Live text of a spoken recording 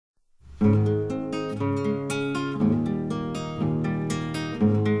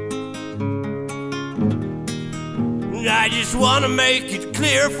just wanna make it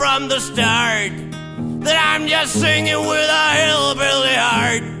clear from the start that I'm just singing with a hillbilly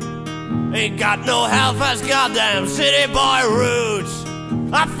heart. Ain't got no Halifax goddamn city boy roots.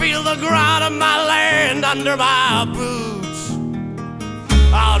 I feel the ground of my land under my boots.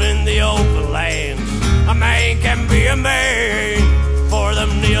 Out in the open lands, a man can be a man. For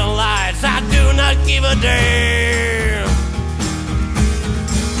them neon lights, I do not give a damn.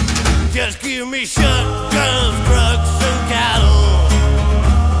 Just give me shotguns, trucks, and cattle,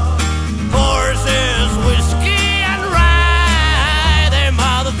 horses, whiskey, and rye. Them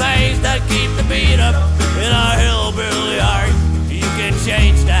are the things that keep the beat up in a hillbilly heart. You can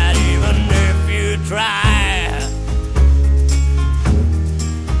change that even if you try.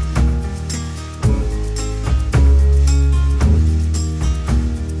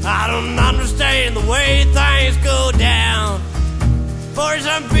 I don't understand the way things go down for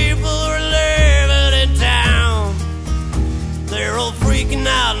some people who are living in town. They're all freaking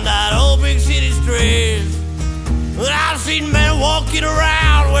out in that old big city streets. But I've seen men walking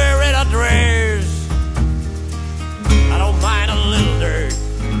around wearing a dress. I don't mind a little dirt,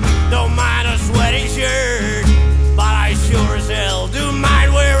 don't mind a sweaty shirt, but I sure as hell do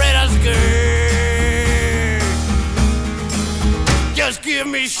mind wearing a skirt. Just give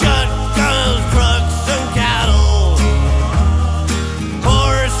me shotguns, trucks, and cows.